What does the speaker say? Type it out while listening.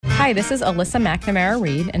Hi, this is Alyssa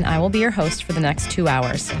McNamara-Reed, and I will be your host for the next 2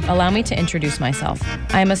 hours. Allow me to introduce myself.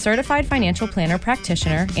 I am a certified financial planner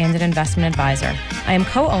practitioner and an investment advisor. I am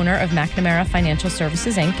co-owner of McNamara Financial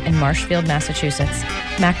Services, Inc. in Marshfield, Massachusetts.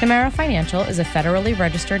 McNamara Financial is a federally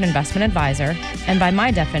registered investment advisor, and by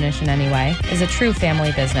my definition anyway, is a true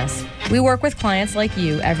family business. We work with clients like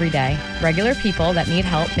you every day, regular people that need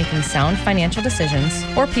help making sound financial decisions,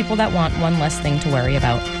 or people that want one less thing to worry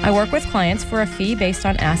about. I work with clients for a fee based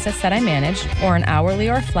on assets that I manage, or an hourly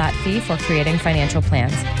or flat fee for creating financial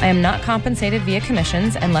plans. I am not compensated via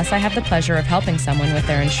commissions unless I have the pleasure of helping someone with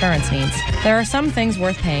their insurance needs. There are some things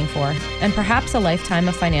worth paying for, and perhaps a lifetime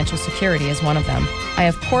of financial security is one of them. I,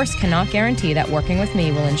 of course, cannot guarantee that working with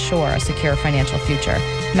me will ensure a secure financial future.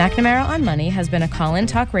 McNamara on Money has been a call-in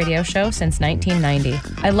talk radio show since 1990.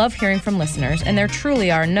 I love hearing from listeners, and there truly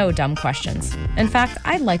are no dumb questions. In fact,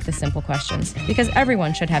 I like the simple questions, because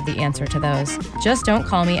everyone should have the answer to those. Just don't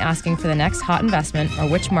call me asking for the next hot investment or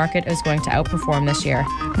which market is going to outperform this year.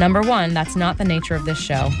 Number one, that's not the nature of this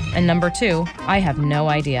show. And number two, I have no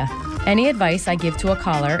idea. Any advice I give to a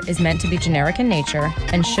caller is meant to be generic in nature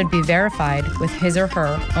and should be verified with his or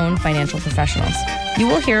her own financial professionals. You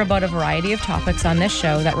will hear about a variety of topics on this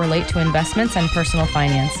show that relate to investments and personal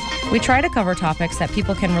finance. We try to cover topics that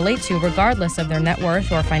people can relate to regardless of their net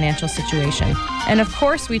worth or financial situation. And of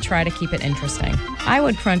course, we try to keep it interesting. I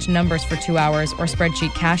would crunch numbers for 2 hours or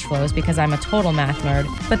spreadsheet cash flows because I'm a total math nerd,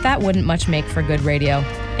 but that wouldn't much make for good radio.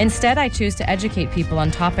 Instead, I choose to educate people on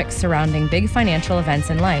topics surrounding big financial events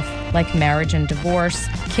in life, like marriage and divorce,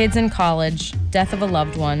 kids in college, death of a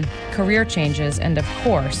loved one, career changes, and of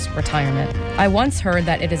course, retirement. I once heard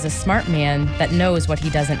that it is a smart man that knows what he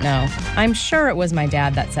doesn't know. I'm sure it was my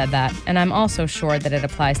dad that said that, and I'm also sure that it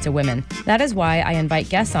applies to women. That is why I invite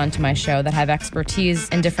guests onto my show that have expertise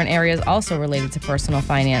in different areas also related to personal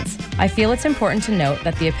finance. I feel it's important to note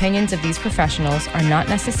that the opinions of these professionals are not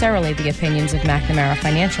necessarily the opinions of McNamara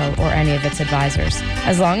Financial or any of its advisors.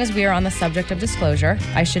 As long as we are on the subject of disclosure,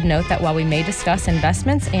 I should note that while we may discuss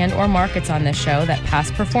investments and or markets on this show, that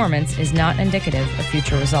past performance is not indicative of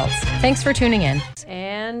future results. Thanks for tuning in.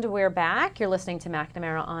 And we're back. You're listening to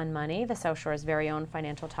McNamara on Money, the South Shore's very own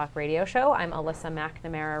financial talk radio show. I'm Alyssa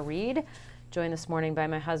McNamara-Reed, joined this morning by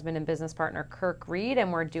my husband and business partner, Kirk Reed,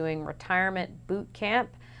 and we're doing retirement boot camp.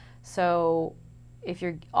 So if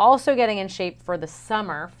you're also getting in shape for the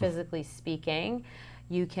summer, physically speaking,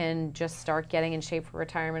 you can just start getting in shape for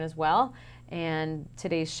retirement as well. And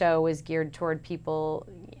today's show is geared toward people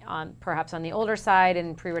perhaps on the older side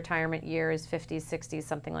in pre-retirement years, 50s, 60s,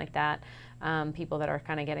 something like that. People that are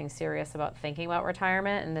kind of getting serious about thinking about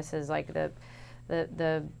retirement. And this is like the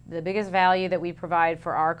biggest value that we provide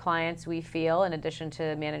for our clients, we feel, in addition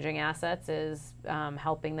to managing assets, is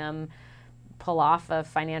helping them pull off a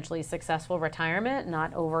financially successful retirement,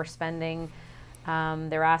 not overspending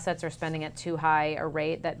their assets or spending at too high a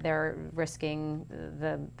rate that they're risking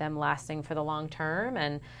them lasting for the long term,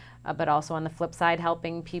 and but also on the flip side,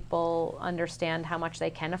 helping people understand how much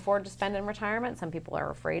they can afford to spend in retirement. Some people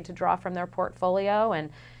are afraid to draw from their portfolio,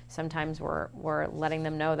 and sometimes we're letting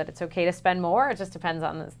them know that it's okay to spend more. It just depends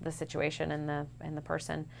on the situation and the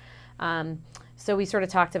person. So we sort of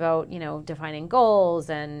talked about, defining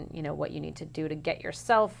goals and, what you need to do to get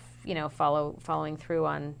yourself, following through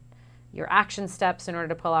on your action steps in order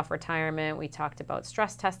to pull off retirement. We talked about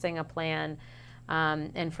stress testing a plan.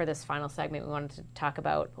 And for this final segment, we wanted to talk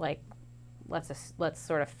about, let's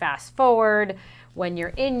sort of fast forward when you're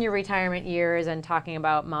in your retirement years and talking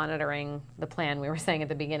about monitoring the plan. We were saying at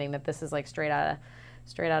the beginning that this is like straight out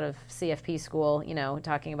of CFP school,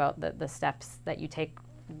 talking about the steps that you take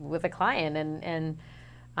with a client. And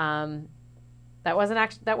that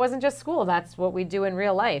wasn't just school. That's what we do in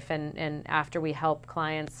real life. And after we help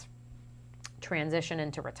clients transition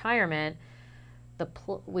into retirement,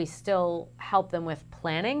 we still help them with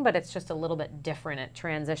planning, but it's just a little bit different. It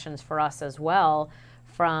transitions for us as well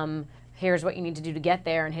from here's what you need to do to get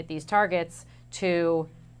there and hit these targets to,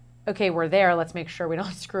 okay, we're there. Let's make sure we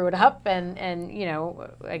don't screw it up. And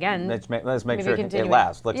again, let's make sure it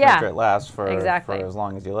lasts. Let's make sure it lasts for as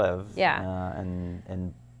long as you live. Yeah.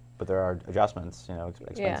 But there are adjustments.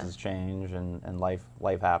 Expenses change and life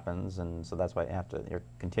happens, and so that's why you're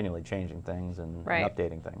continually changing things and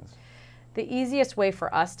updating things. The easiest way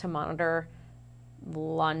for us to monitor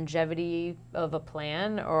longevity of a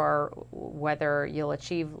plan or whether you'll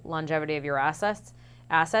achieve longevity of your assets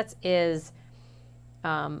is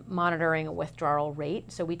monitoring a withdrawal rate.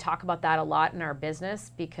 So we talk about that a lot in our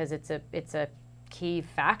business because it's a key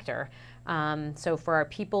factor. So for our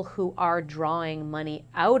people who are drawing money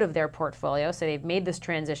out of their portfolio, so they've made this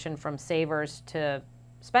transition from savers to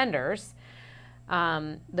spenders,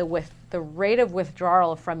 the rate of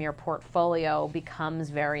withdrawal from your portfolio becomes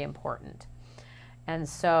very important. And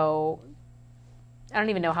so I don't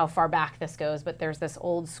even know how far back this goes, but there's this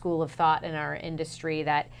old school of thought in our industry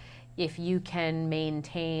that if you can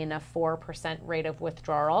maintain a 4% rate of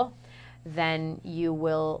withdrawal, then you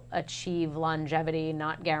will achieve longevity,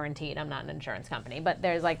 not guaranteed. I'm not an insurance company, but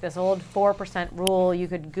there's like this old 4% rule. You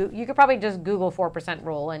could probably just Google 4%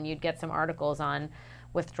 rule and you'd get some articles on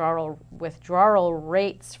withdrawal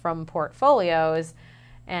rates from portfolios.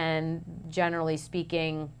 And generally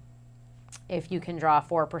speaking, if you can draw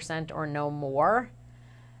 4% or no more,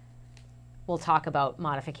 we'll talk about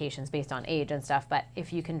modifications based on age and stuff, but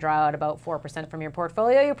if you can draw out about 4% from your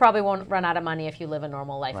portfolio, you probably won't run out of money if you live a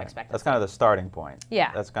normal life expectancy. That's kind of the starting point.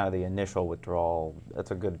 Yeah. That's kind of the initial withdrawal.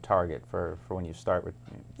 That's a good target for when you start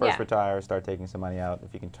first retire, start taking some money out.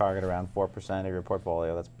 If you can target around 4% of your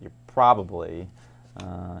portfolio, you're probably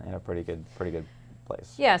in a pretty good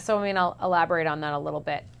place. Yeah, so I mean, I'll elaborate on that a little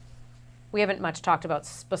bit. We haven't much talked about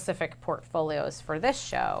specific portfolios for this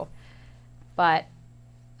show, but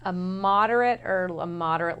a moderate or a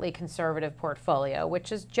moderately conservative portfolio,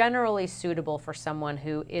 which is generally suitable for someone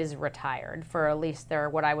who is retired, for at least their,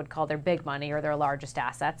 what I would call their big money or their largest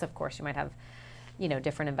assets. Of course, you might have,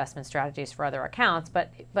 different investment strategies for other accounts,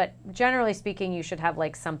 but generally speaking, you should have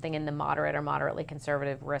like something in the moderate or moderately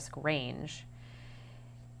conservative risk range.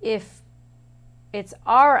 If it's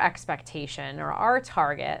our expectation or our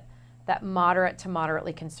target that moderate to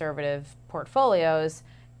moderately conservative portfolios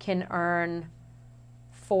can earn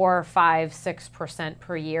 4, 5, 6%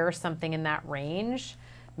 per year, something in that range,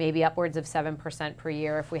 maybe upwards of 7% per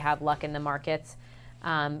year if we have luck in the markets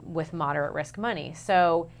with moderate risk money.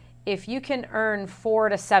 So if you can earn 4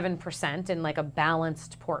 to 7% in like a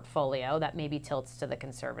balanced portfolio that maybe tilts to the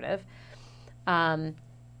conservative, and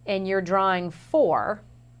you're drawing 4,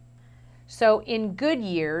 so in good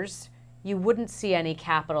years, you wouldn't see any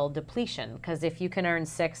capital depletion, because if you can earn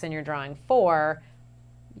 6 and you're drawing 4,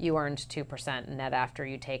 you earned 2% net after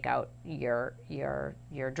you take out your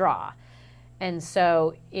draw. And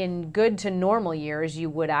so in good to normal years, you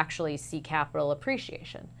would actually see capital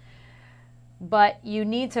appreciation. But you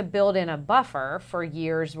need to build in a buffer for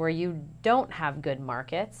years where you don't have good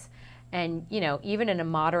markets. And, even in a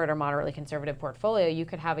moderate or moderately conservative portfolio, you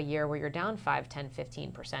could have a year where you're down 5, 10,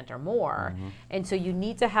 15% or more. Mm-hmm. And so you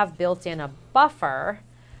need to have built in a buffer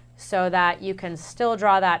so that you can still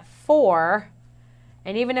draw that 4.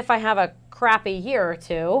 And even if I have a crappy year or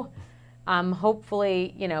two,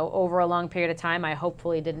 hopefully, over a long period of time, I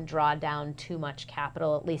hopefully didn't draw down too much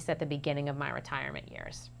capital, at least at the beginning of my retirement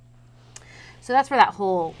years. So that's where that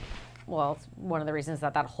whole, it's one of the reasons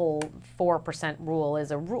that whole 4% rule is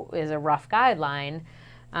a rough guideline,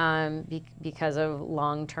 because of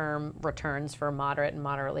long-term returns for moderate and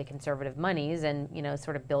moderately conservative monies, and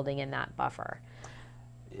sort of building in that buffer.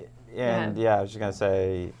 And I was just going to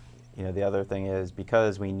say, the other thing is,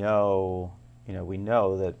 because we know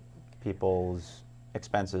that people's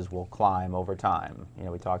expenses will climb over time.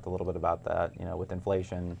 We talked a little bit about that. With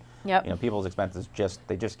inflation, people's expenses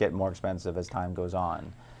just get more expensive as time goes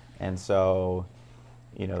on. And so,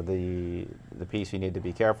 the piece you need to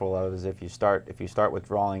be careful of is if you start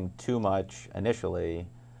withdrawing too much initially,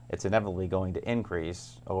 it's inevitably going to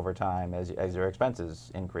increase over time as your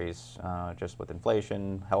expenses increase, just with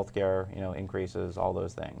inflation, healthcare, increases, all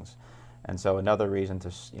those things. And so another reason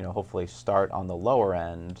to hopefully start on the lower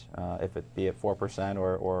end, if it be at 4%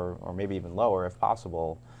 or maybe even lower if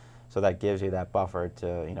possible, so that gives you that buffer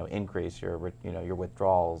to increase your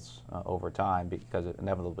withdrawals over time, because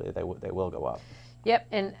inevitably they will go up. Yep,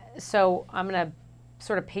 and so I'm going to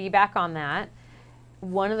sort of piggyback on that.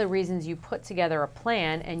 One of the reasons you put together a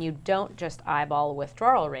plan and you don't just eyeball a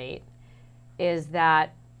withdrawal rate is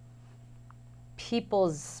that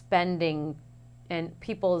people's spending and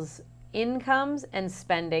people's incomes and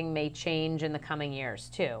spending may change in the coming years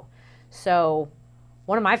too. So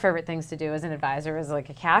one of my favorite things to do as an advisor is like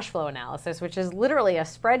a cash flow analysis, which is literally a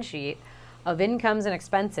spreadsheet of incomes and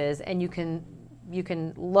expenses, and you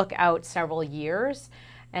can look out several years,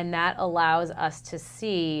 and that allows us to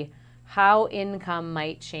see how income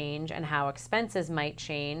might change and how expenses might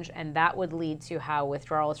change, and that would lead to how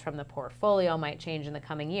withdrawals from the portfolio might change in the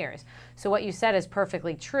coming years. So what you said is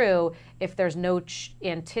perfectly true. If there's no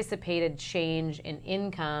anticipated change in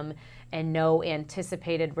income and no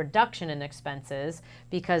anticipated reduction in expenses,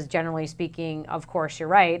 because generally speaking, of course, you're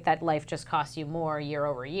right, that life just costs you more year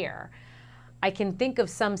over year. I can think of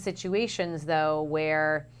some situations, though,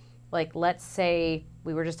 where, like, let's say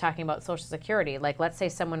we were just talking about Social Security. Like, let's say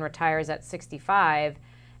someone retires at 65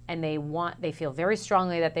 and they feel very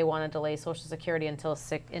strongly that they want to delay Social Security until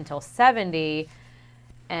 70,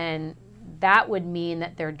 And that would mean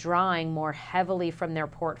that they're drawing more heavily from their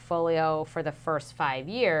portfolio for the first 5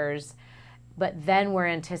 years, but then we're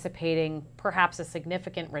anticipating perhaps a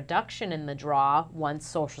significant reduction in the draw once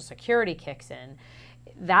Social Security kicks in.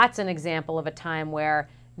 That's an example of a time where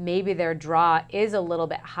maybe their draw is a little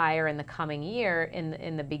bit higher in the coming year,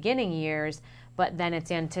 in the beginning years, but then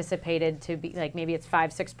it's anticipated to be like maybe it's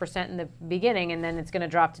 5-6% in the beginning, and then it's going to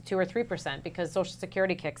drop to 2 or 3% because Social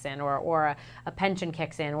Security kicks in, or a pension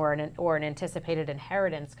kicks in, or an anticipated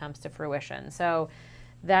inheritance comes to fruition. So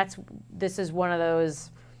this is one of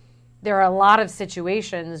those. There are a lot of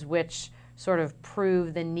situations which sort of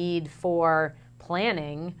prove the need for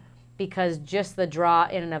planning, because just the draw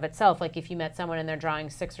in and of itself, like if you met someone and they're drawing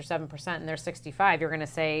 6 or 7% and they're 65, you're going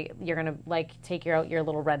to like take your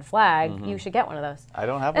little red flag. You should get one of those. I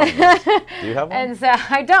don't have one of those. Do you have one? And so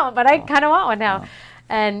I don't, but I kind of want one now.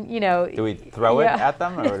 And do we throw it at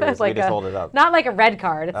them, or do we just hold it up? Not like a red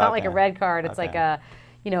card. It's not like a red card. It's like a,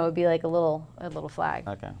 it would be like a little flag.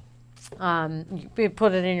 Okay. You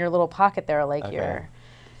put it in your little pocket there, like your,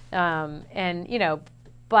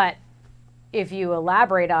 but if you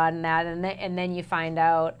elaborate on that, and then you find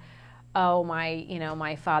out, oh,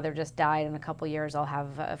 my father just died in a couple of years, I'll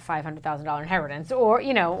have a $500,000 inheritance,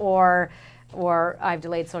 or I've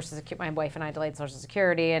delayed Social Security, my wife and I delayed Social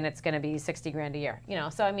Security, and it's going to be $60,000 a year.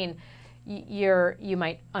 So I mean, you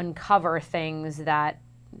might uncover things that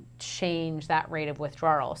change that rate of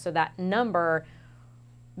withdrawal. So that number,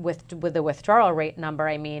 with the withdrawal rate number,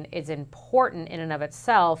 I mean, is important in and of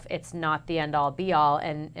itself. It's not the end all be all,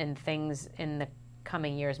 and things in the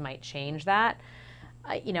coming years might change that.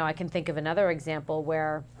 I can think of another example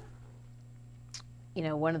where,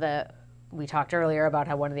 we talked earlier about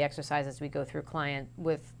how one of the exercises we go through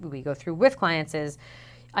with clients is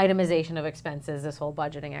itemization of expenses, this whole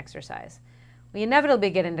budgeting exercise. We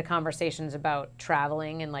inevitably get into conversations about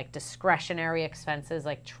traveling and like discretionary expenses,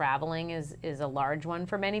 like traveling is a large one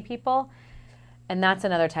for many people. And that's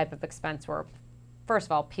another type of expense where, first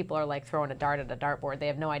of all, people are like throwing a dart at a dartboard. They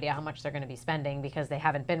have no idea how much they're going to be spending because they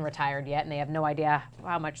haven't been retired yet, and they have no idea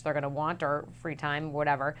how much they're going to want, or free time,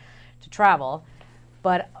 whatever, to travel.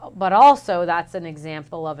 But also that's an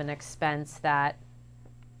example of an expense that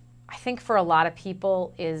I think for a lot of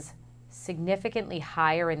people is significantly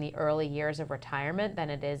higher in the early years of retirement than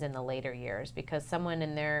it is in the later years, because someone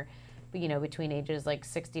in their, between ages like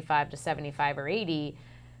 65 to 75 or 80,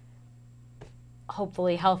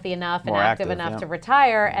 hopefully healthy enough and active enough to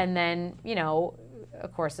retire, and then,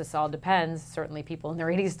 of course this all depends, certainly people in their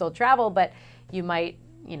 80s still travel, but you might,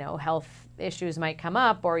 health issues might come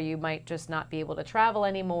up, or you might just not be able to travel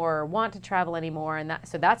anymore or want to travel anymore, and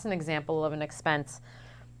so that's an example of an expense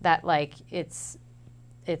that like it's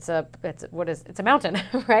a mountain,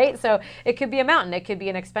 right? So it could be a mountain. It could be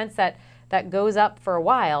an expense that goes up for a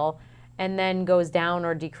while and then goes down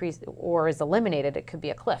or decrease or is eliminated. It could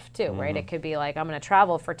be a cliff too, right? It could be like, I'm going to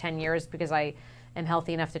travel for 10 years because I am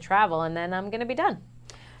healthy enough to travel, and then I'm going to be done.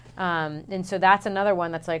 And so that's another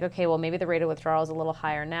one that's like, okay, well, maybe the rate of withdrawal is a little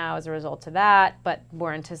higher now as a result of that, but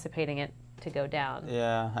we're anticipating it to go down.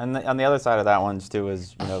 Yeah, and on the other side of that one too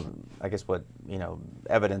is, I guess what,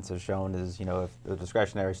 evidence has shown is, if the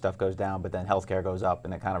discretionary stuff goes down, but then healthcare goes up,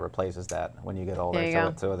 and it kind of replaces that when you get older.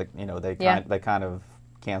 They kind of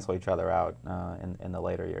cancel each other out in the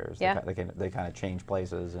later years. Yeah. They kind of change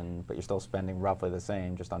places, but you're still spending roughly the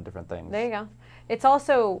same, just on different things. There you go. It's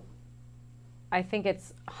also, I think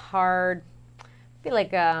it's hard. I feel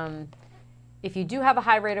like if you do have a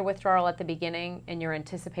high rate of withdrawal at the beginning and you're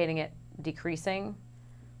anticipating it decreasing,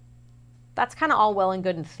 that's kind of all well and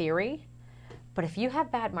good in theory. But if you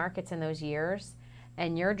have bad markets in those years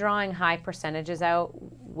and you're drawing high percentages out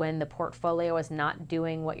when the portfolio is not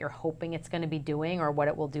doing what you're hoping it's going to be doing or what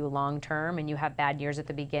it will do long term, and you have bad years at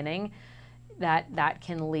the beginning, that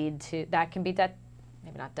can lead to, that can be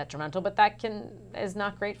maybe not detrimental, but is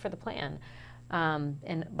not great for the plan.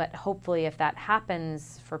 But hopefully if that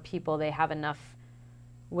happens for people, they have enough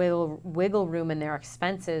wiggle room in their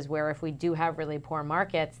expenses where if we do have really poor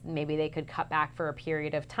markets, maybe they could cut back for a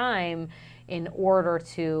period of time in order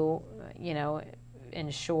to,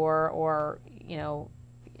 ensure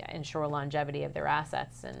longevity of their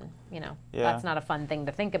assets. And, that's not a fun thing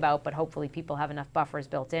to think about, but hopefully people have enough buffers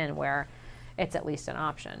built in where it's at least an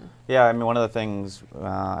option. Yeah, I mean, one of the things,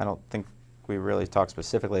 I don't think we really talked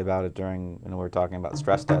specifically about it during, we were talking about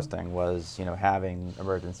stress testing, was, having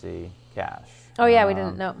emergency cash. Oh yeah, we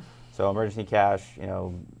didn't know. So emergency cash,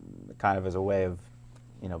 kind of as a way of,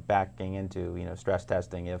 backing into, stress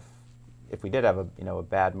testing if we did have a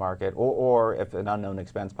bad market, or if an unknown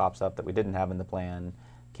expense pops up that we didn't have in the plan,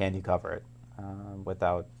 can you cover it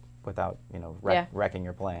without without wrecking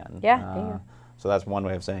your plan. Yeah. So that's one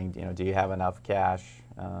way of saying, do you have enough cash,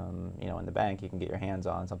 in the bank you can get your hands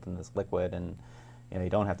on something that's liquid, and you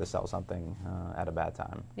don't have to sell something at a bad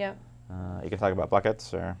time. Yeah. You can talk about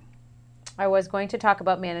buckets, or I was going to talk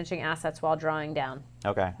about managing assets while drawing down.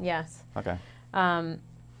 Okay. Yes. Okay.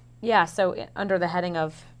 So under the heading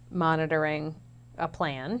of monitoring a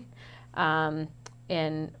plan,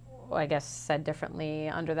 in, I guess said differently,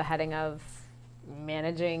 under the heading of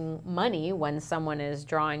managing money when someone is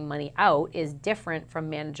drawing money out is different from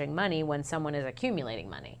managing money when someone is accumulating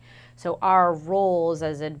money. So our roles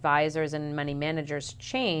as advisors and money managers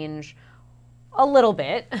change a little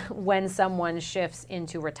bit when someone shifts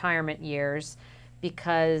into retirement years,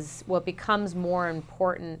 because what becomes more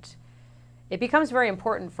important, it becomes very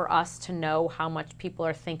important for us to know how much people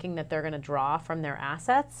are thinking that they're going to draw from their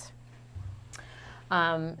assets.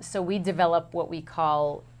 So we develop what we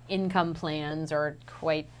call income plans, or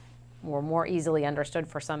more easily understood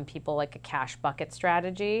for some people, like a cash bucket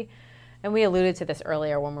strategy. And we alluded to this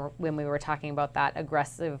earlier when we were talking about that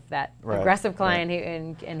aggressive client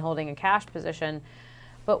in holding a cash position.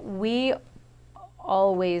 But we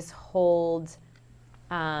always hold,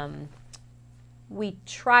 we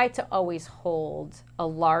try to always hold a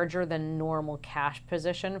larger than normal cash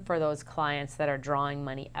position for those clients that are drawing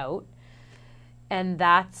money out. And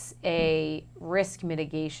that's a risk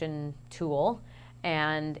mitigation tool,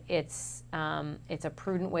 and it's a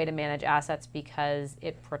prudent way to manage assets because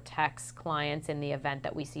it protects clients in the event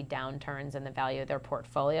that we see downturns in the value of their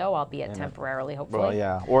portfolio, albeit temporarily, hopefully.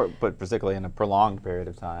 Well, but particularly in a prolonged period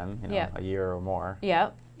of time, a year or more.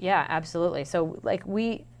 Yeah, absolutely. So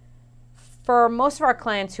for most of our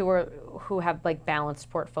clients who have like balanced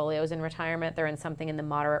portfolios in retirement, they're in something in the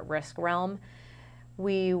moderate risk realm.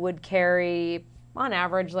 We would carry, on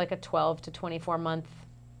average, like a 12 to 24 month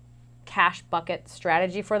cash bucket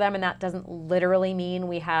strategy for them. And that doesn't literally mean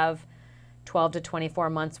we have 12 to 24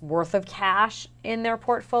 months worth of cash in their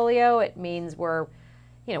portfolio. It means we're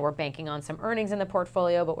banking on some earnings in the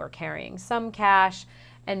portfolio, but we're carrying some cash.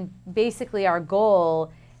 And basically our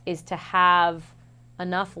goal is to have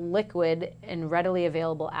enough liquid and readily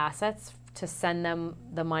available assets to send them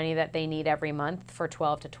the money that they need every month for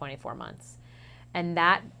 12 to 24 months. And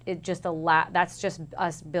that's just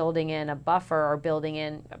us building in a buffer, or building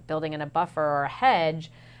in a buffer or a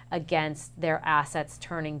hedge against their assets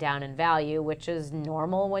turning down in value, which is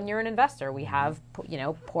normal when you're an investor. We have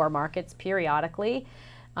poor markets periodically,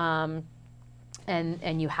 and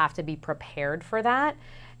you have to be prepared for that.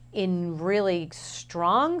 In really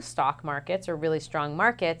strong stock markets or really strong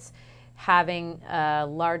markets, having a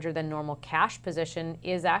larger than normal cash position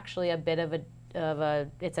is actually a bit of a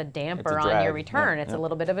damper on your return. It's a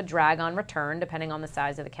little bit of a drag on return depending on the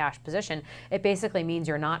size of the cash position. It basically means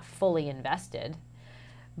you're not fully invested.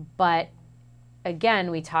 But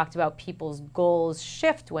again, we talked about people's goals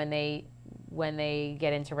shift when they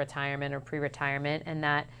get into retirement or pre-retirement, and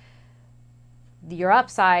that your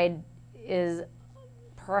upside is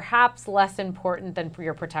perhaps less important than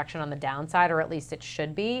your protection on the downside, or at least it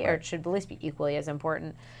should be, or it should at least be equally as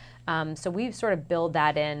important. So we sort of build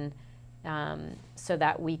that in so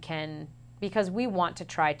that we can, because we want to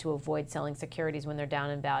try to avoid selling securities when they're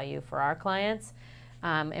down in value for our clients.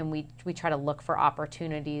 And we try to look for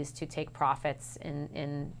opportunities to take profits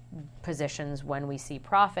in positions when we see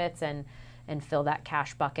profits, and fill that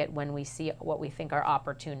cash bucket when we see what we think are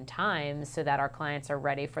opportune times, so that our clients are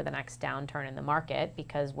ready for the next downturn in the market.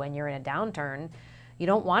 Because when you're in a downturn, you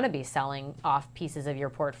don't want to be selling off pieces of your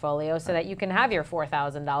portfolio so that you can have your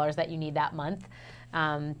 $4,000 that you need that month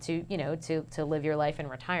to live your life in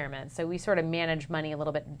retirement. So we sort of manage money a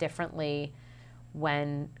little bit differently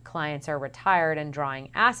when clients are retired and drawing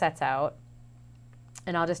assets out.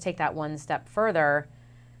 And I'll just take that one step further.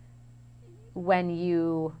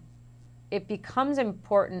 It becomes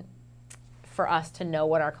important for us to know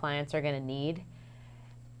what our clients are going to need.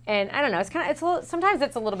 And I don't know, sometimes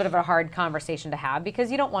it's a little bit of a hard conversation to have, because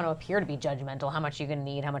you don't want to appear to be judgmental. How much are you going to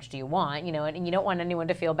need? How much do you want? And you don't want anyone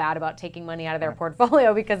to feel bad about taking money out of their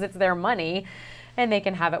portfolio, because it's their money and they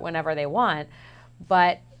can have it whenever they want.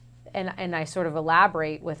 But, and I sort of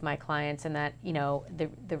elaborate with my clients in that,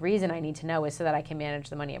 the reason I need to know is so that I can manage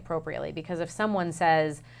the money appropriately. Because if someone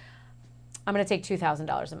says, I'm going to take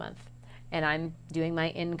 $2,000 a month, and I'm doing my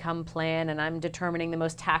income plan, and I'm determining the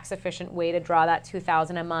most tax efficient way to draw that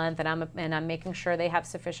 $2,000 a month, and I'm making sure they have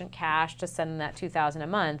sufficient cash to send them that $2,000 a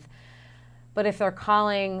month. But if they're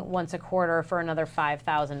calling once a quarter for another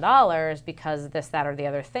 $5,000 because this, that, or the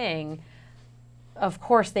other thing, of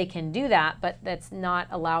course they can do that, but that's not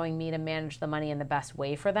allowing me to manage the money in the best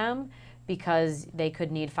way for them, because they could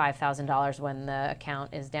need $5,000 when the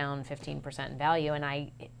account is down 15% in value. And I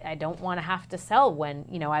don't want to have to sell when,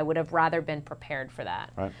 I would have rather been prepared for that.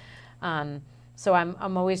 Right. So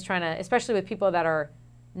I'm always trying to, especially with people that are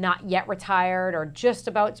not yet retired or just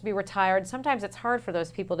about to be retired, sometimes it's hard for those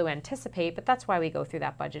people to anticipate, but that's why we go through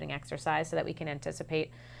that budgeting exercise so that we can anticipate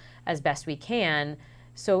as best we can.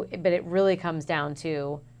 So, but it really comes down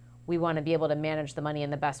to, we want to be able to manage the money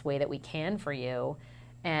in the best way that we can for you.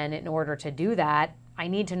 And in order to do that, I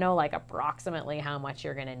need to know like approximately how much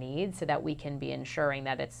you're going to need so that we can be ensuring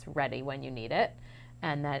that it's ready when you need it,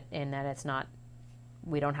 and that it's not,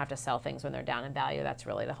 we don't have to sell things when they're down in value. That's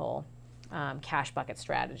really the whole cash bucket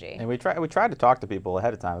strategy. And we try to talk to people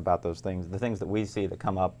ahead of time about those things, the things that we see that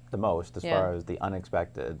come up the most as far as the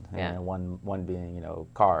unexpected. One being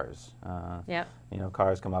cars.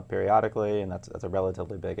 Cars come up periodically, and that's a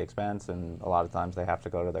relatively big expense, and a lot of times they have to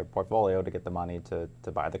go to their portfolio to get the money to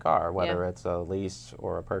buy the car, whether it's a lease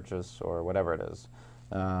or a purchase or whatever it is.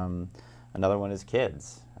 Another one is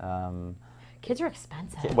kids. Kids are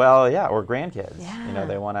expensive. Well, yeah, or grandkids. Yeah.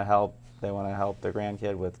 They want to help their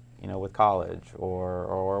grandkid with with college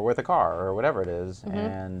or with a car or whatever it is.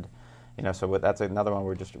 And so that's another one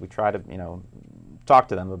we try to talk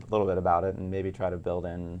to them a little bit about it, and maybe try to build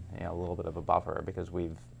in a little bit of a buffer, because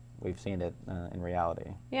we've seen it in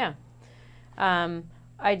reality. Yeah. I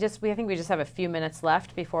think we just have a few minutes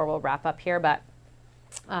left before we'll wrap up here, but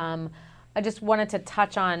I just wanted to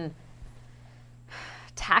touch on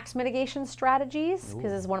tax mitigation strategies,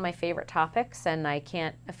 because it's one of my favorite topics, and I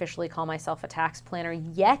can't officially call myself a tax planner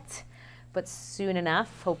yet, but soon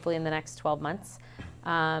enough, hopefully in the next 12 months,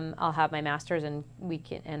 I'll have my master's, and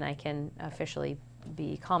I can officially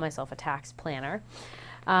call myself a tax planner.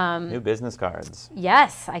 New business cards.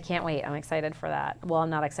 Yes, I can't wait. I'm excited for that. Well,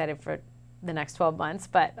 I'm not excited for the next 12 months,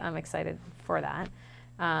 but I'm excited for that.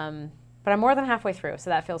 But I'm more than halfway through,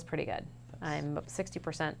 so that feels pretty good. I'm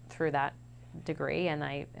 60% through that degree,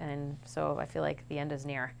 and so I feel like the end is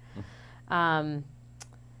near.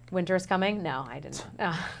 Winter is coming? No, I didn't.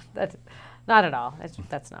 That's not at all.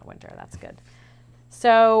 That's not winter. That's good.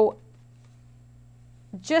 So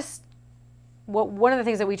just one of the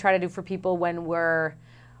things that we try to do for people when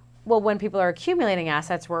people are accumulating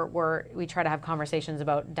assets, we try to have conversations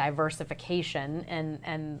about diversification,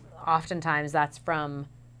 and oftentimes that's from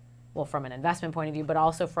an investment point of view, but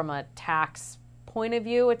also from a tax point of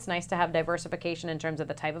view. It's nice to have diversification in terms of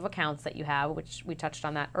the type of accounts that you have, which we touched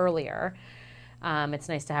on that earlier. It's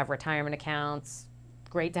nice to have retirement accounts,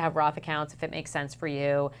 great to have Roth accounts if it makes sense for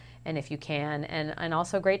you and if you can, and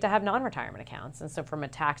also great to have non-retirement accounts. And so from a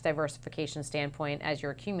tax diversification standpoint, as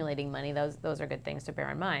you're accumulating money, those are good things to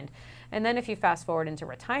bear in mind. And then if you fast forward into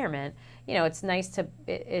retirement, it's nice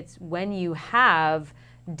it's when you have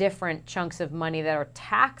different chunks of money that are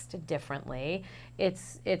taxed differently,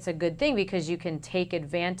 it's a good thing, because you can take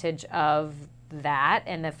advantage of that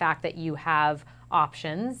and the fact that you have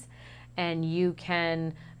options, and you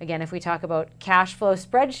can, again, if we talk about cash flow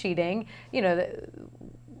spreadsheeting,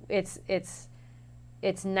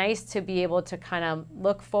 it's nice to be able to kind of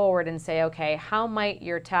look forward and say, okay, how might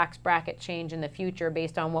your tax bracket change in the future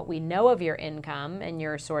based on what we know of your income and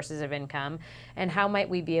your sources of income, and how might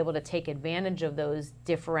we be able to take advantage of those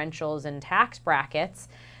differentials in tax brackets,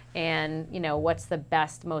 and what's the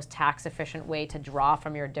best, most tax efficient way to draw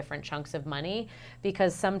from your different chunks of money,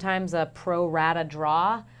 because sometimes a pro rata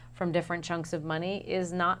draw from different chunks of money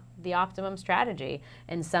is not the optimum strategy,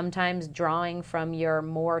 and sometimes drawing from your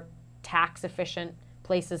more tax efficient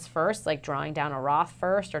places first, like drawing down a Roth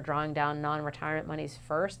first, or drawing down non-retirement monies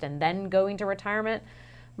first and then going to retirement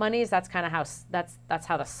monies, that's kind of how that's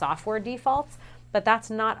how the software defaults, but that's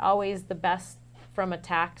not always the best from a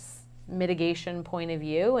tax mitigation point of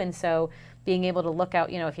view. And so being able to look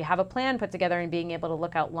out, if you have a plan put together, and being able to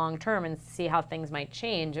look out long term and see how things might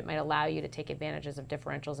change, it might allow you to take advantages of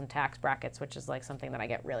differentials in tax brackets, which is like something that I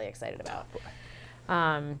get really excited about.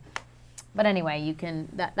 But anyway,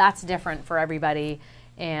 that's different for everybody,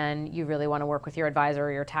 and you really want to work with your advisor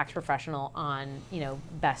or your tax professional on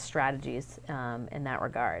best strategies in that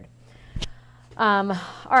regard. All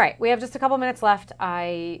right, we have just a couple minutes left.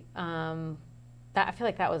 I feel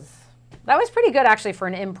like that was pretty good, actually, for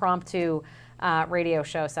an impromptu radio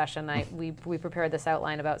show session. We prepared this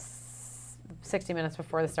outline about 60 minutes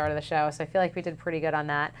before the start of the show, so I feel like we did pretty good on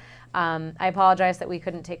that. I apologize that we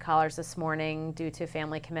couldn't take callers this morning due to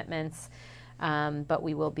family commitments, but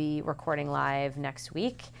we will be recording live next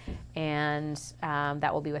week, and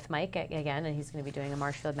that will be with Mike again, and he's going to be doing the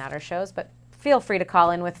Marshfield Matters shows. But feel free to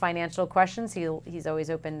call in with financial questions. He's always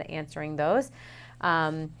open to answering those.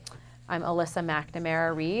 I'm Alyssa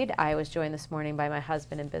McNamara Reed. I was joined this morning by my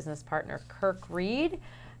husband and business partner, Kirk Reed.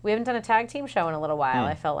 We haven't done a tag team show in a little while,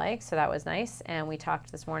 I felt like, so that was nice. And we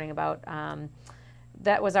talked this morning about,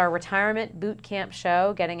 that was our retirement boot camp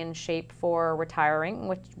show, getting in shape for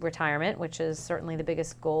retirement, which is certainly the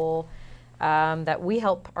biggest goal that we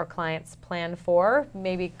help our clients plan for.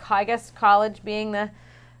 Maybe, I guess, college being the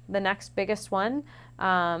next biggest one,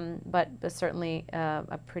 but certainly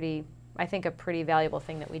a pretty valuable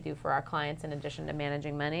thing that we do for our clients in addition to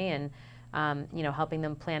managing money, and helping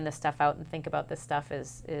them plan this stuff out and think about this stuff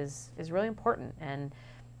is really important. And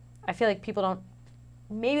I feel like people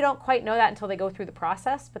don't quite know that until they go through the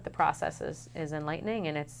process, but the process is enlightening,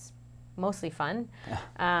 and it's mostly fun.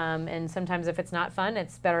 And sometimes if it's not fun,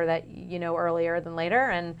 it's better that you know earlier than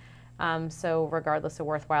later. And so regardless, a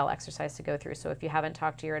worthwhile exercise to go through. So if you haven't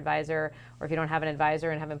talked to your advisor, or if you don't have an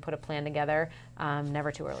advisor and haven't put a plan together,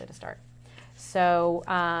 never too early to start. So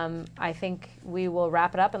I think we will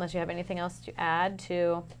wrap it up unless you have anything else to add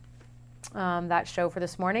to that show for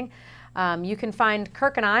this morning. You can find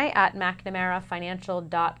Kirk and I at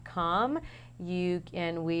McNamaraFinancial.com.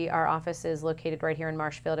 Our office is located right here in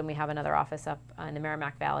Marshfield, and we have another office up in the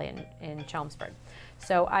Merrimack Valley in Chelmsford.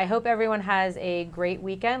 So I hope everyone has a great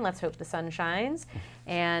weekend. Let's hope the sun shines.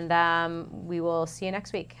 And we will see you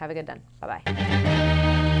next week. Have a good one. Bye-bye.